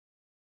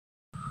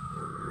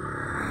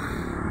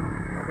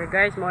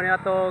Okay guys, mau ni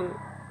atong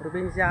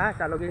probinsya ha,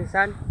 sa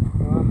Luginsan.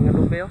 Mga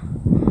lubyo.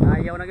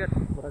 Ayaw na gyud.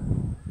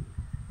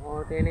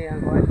 Oh, kini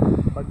ang kuan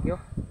bagyo.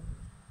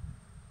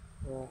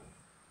 Oh.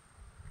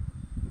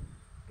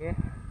 Okay.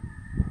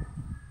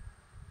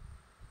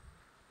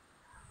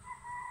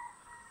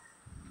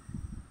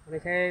 Ano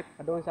siya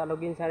padung sa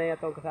Luginsan ni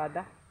atong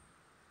kasada.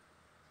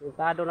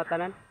 Sultado na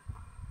tanan.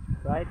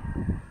 Right?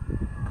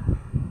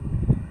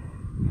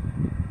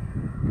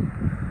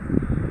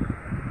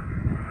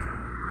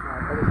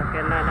 Pwede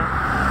sakyan na.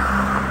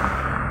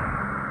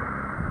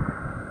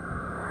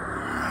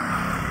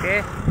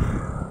 Okay.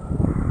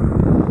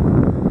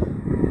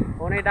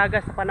 Kung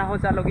dagas sa panahon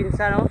sa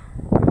Luginsan, no?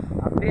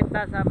 Update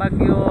ta sa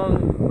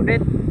bagyong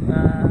Odette.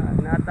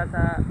 Nata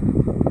sa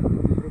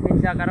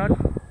probinsya karon.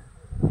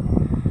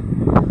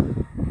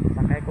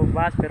 Sakay ko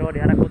bus pero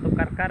di harap ko itong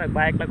karkar.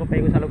 Nagbayag lang ko pa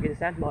yung sa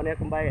Luginsan. Mao na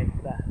akong bayad.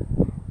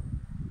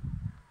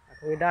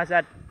 Ako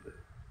idasad.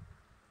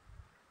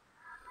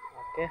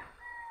 Okay.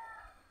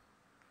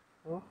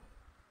 Oh.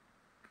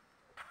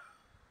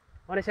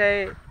 Ano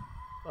siya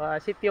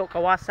sitio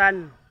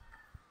Kawasan.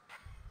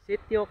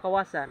 Sitio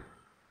Kawasan.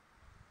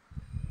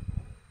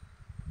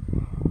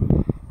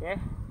 Okay.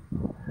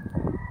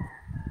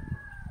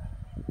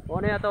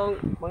 Ano itong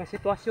mga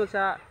sitwasyon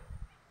sa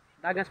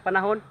dagas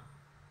panahon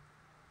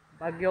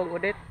bagyong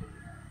Odette.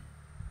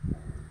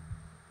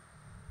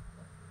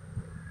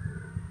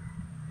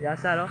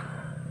 Biasa no?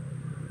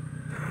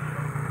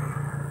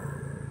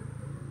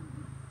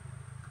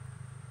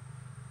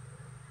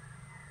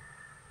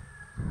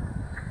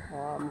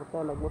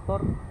 Motor,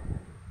 nagmotor.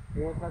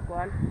 Yung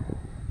kakuan.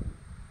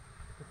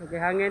 Masuk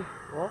hangin.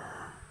 Oh.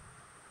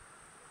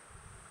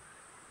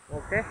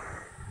 Okay.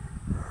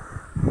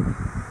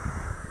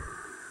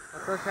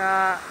 Ito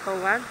sa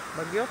tungan,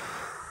 bagyo.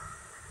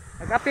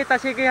 Mag-update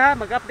ta sige ha,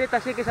 mag-update ta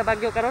sige sa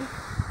bagyo karon.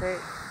 Kay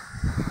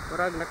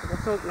murag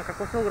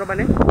nakakusog ra ba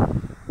ni?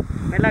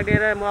 May lag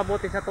dire mo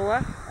abuti sa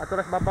tuwa, ato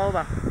ras babaw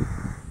ba.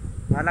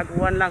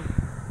 Malaguan lang.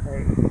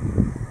 Kay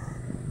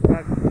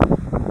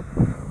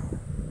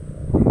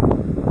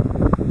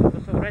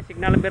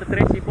signal number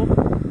 3 sipo.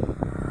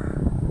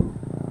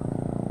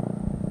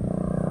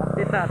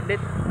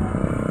 Update.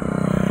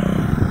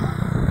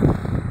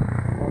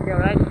 Okay,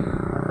 alright.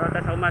 Ito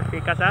sa umas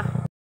pikas ha.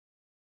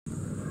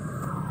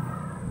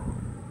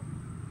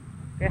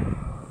 Okay.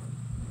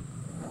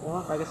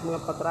 Oh, tagas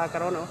mga patra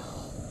karon oh.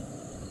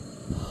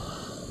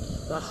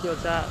 Tasyo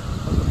sa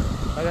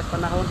tagas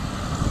panahon.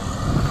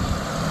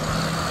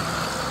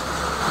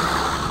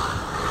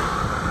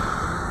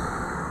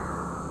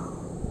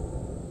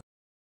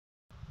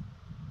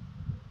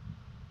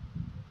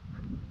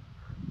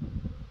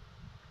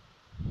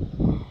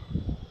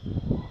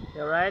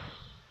 Alright.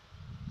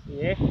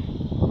 Sige.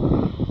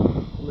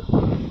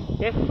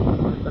 Okay.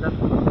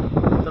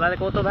 Ito lang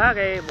ko ito ha.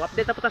 Kaya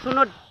update na po ta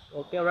sunod.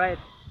 Okay, alright.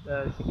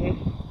 Sige.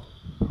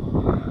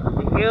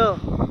 Thank you.